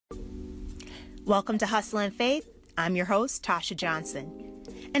Welcome to Hustle and Faith. I'm your host, Tasha Johnson.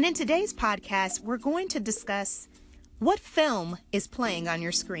 And in today's podcast, we're going to discuss what film is playing on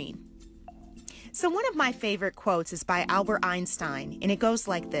your screen. So one of my favorite quotes is by Albert Einstein, and it goes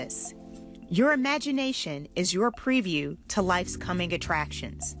like this: "Your imagination is your preview to life's coming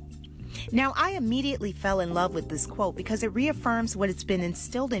attractions." Now, I immediately fell in love with this quote because it reaffirms what has been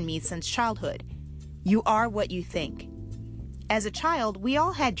instilled in me since childhood. You are what you think. As a child, we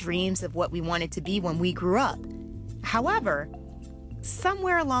all had dreams of what we wanted to be when we grew up. However,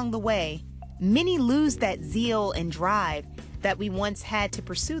 somewhere along the way, many lose that zeal and drive that we once had to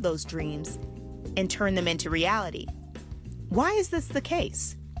pursue those dreams and turn them into reality. Why is this the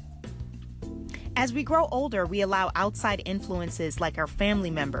case? As we grow older, we allow outside influences like our family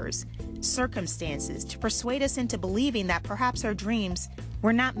members, circumstances, to persuade us into believing that perhaps our dreams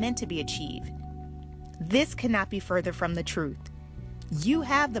were not meant to be achieved. This cannot be further from the truth. You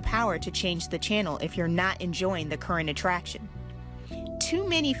have the power to change the channel if you're not enjoying the current attraction. Too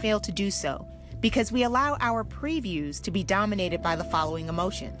many fail to do so because we allow our previews to be dominated by the following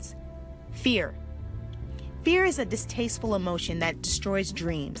emotions. Fear. Fear is a distasteful emotion that destroys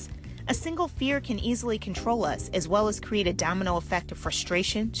dreams. A single fear can easily control us, as well as create a domino effect of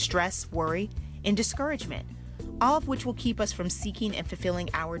frustration, stress, worry, and discouragement, all of which will keep us from seeking and fulfilling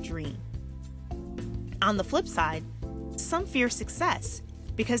our dream. On the flip side, some fear success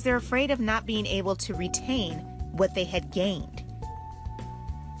because they're afraid of not being able to retain what they had gained.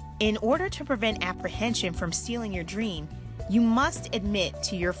 In order to prevent apprehension from stealing your dream, you must admit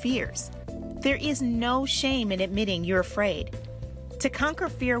to your fears. There is no shame in admitting you're afraid. To conquer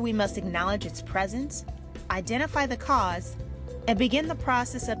fear, we must acknowledge its presence, identify the cause, and begin the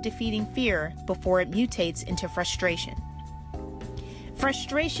process of defeating fear before it mutates into frustration.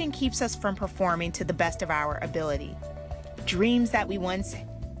 Frustration keeps us from performing to the best of our ability. Dreams that were once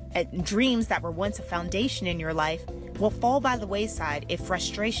a foundation in your life will fall by the wayside if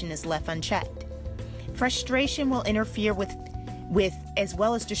frustration is left unchecked. Frustration will interfere with as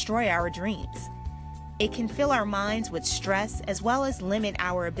well as destroy our dreams. It can fill our minds with stress as well as limit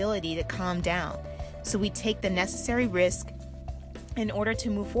our ability to calm down, so we take the necessary risk in order to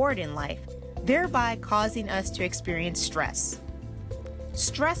move forward in life, thereby causing us to experience stress.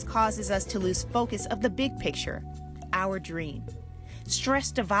 Stress causes us to lose focus of the big picture, our dream.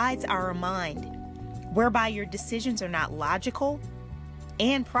 Stress divides our mind, whereby your decisions are not logical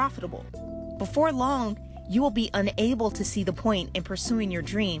and profitable. Before long, you will be unable to see the point in pursuing your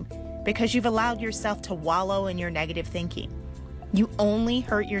dream because you've allowed yourself to wallow in your negative thinking. You only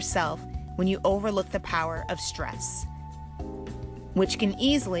hurt yourself when you overlook the power of stress, which can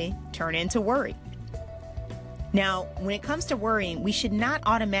easily turn into worry. Now, when it comes to worrying, we should not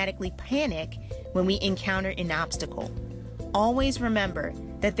automatically panic when we encounter an obstacle. Always remember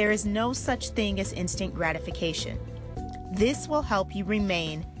that there is no such thing as instant gratification. This will help you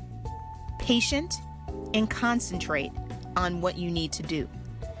remain patient and concentrate on what you need to do.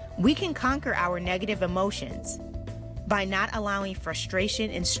 We can conquer our negative emotions by not allowing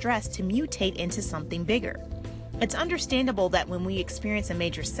frustration and stress to mutate into something bigger. It's understandable that when we experience a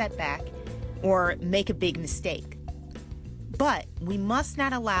major setback, or make a big mistake. But we must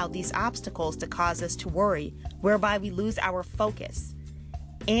not allow these obstacles to cause us to worry, whereby we lose our focus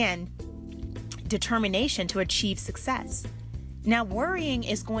and determination to achieve success. Now, worrying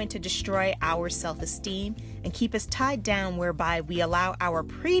is going to destroy our self-esteem and keep us tied down, whereby we allow our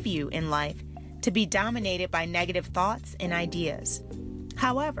preview in life to be dominated by negative thoughts and ideas.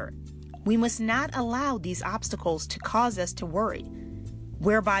 However, we must not allow these obstacles to cause us to worry,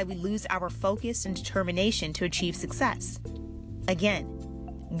 whereby we lose our focus and determination to achieve success. Again,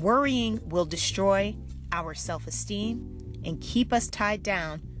 worrying will destroy our self-esteem and keep us tied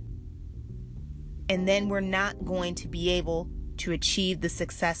down, and then we're not going to be able to achieve the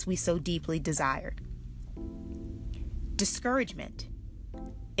success we so deeply desired. Discouragement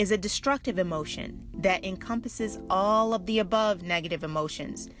is a destructive emotion that encompasses all of the above negative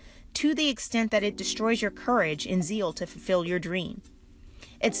emotions to the extent that it destroys your courage and zeal to fulfill your dream.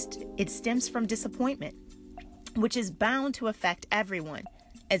 It stems from disappointment, which is bound to affect everyone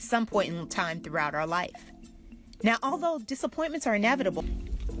at some point in time throughout our life. Now, although disappointments are inevitable,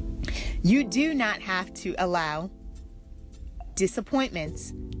 you do not have to allow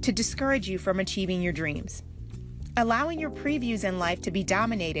disappointments to discourage you from achieving your dreams. Allowing your previews in life to be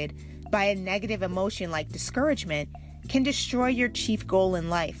dominated by a negative emotion like discouragement can destroy your chief goal in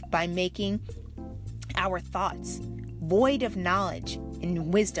life by making our thoughts void of knowledge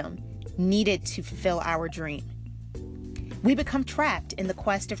and wisdom needed to fulfill our dream. We become trapped in the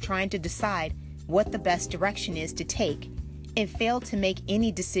quest of trying to decide what the best direction is to take and fail to make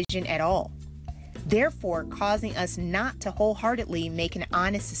any decision at all. therefore causing us not to wholeheartedly make an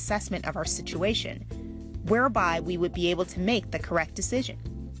honest assessment of our situation, whereby we would be able to make the correct decision.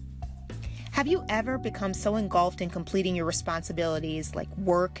 Have you ever become so engulfed in completing your responsibilities like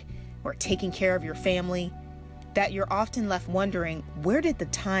work or taking care of your family that you're often left wondering, where did the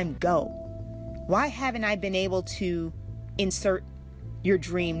time go? Why haven't I been able to insert your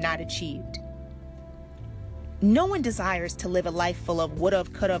dream not achieved? No one desires to live a life full of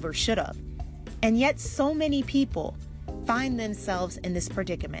would've, could've, or should've. And yet so many people find themselves in this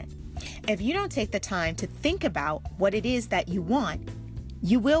predicament. If you don't take the time to think about what it is that you want,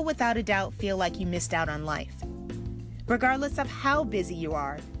 you will without a doubt feel like you missed out on life. Regardless of how busy you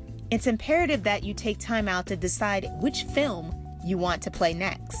are, it's imperative that you take time out to decide which film you want to play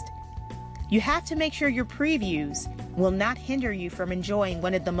next. You have to make sure your previews will not hinder you from enjoying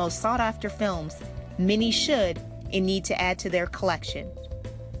one of the most sought-after films many should and need to add to their collection: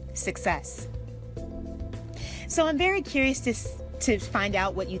 success. So I'm very curious to find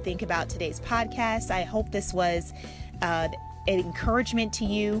out what you think about today's podcast. I hope this was an encouragement to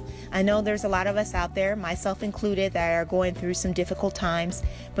you. I know there's a lot of us out there, myself included, that are going through some difficult times,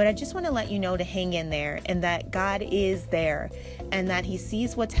 but I just want to let you know to hang in there, and that God is there, and that He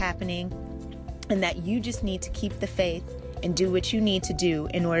sees what's happening, and that you just need to keep the faith and do what you need to do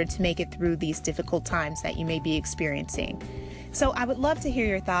in order to make it through these difficult times that you may be experiencing. So I would love to hear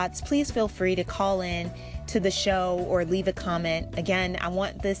your thoughts. Please feel free to call in to the show or leave a comment. Again, I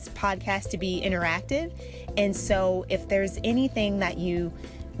want this podcast to be interactive. And so if there's anything that you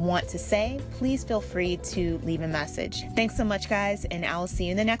want to say, please feel free to leave a message. Thanks so much, guys. And I'll see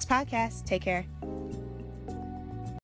you in the next podcast. Take care.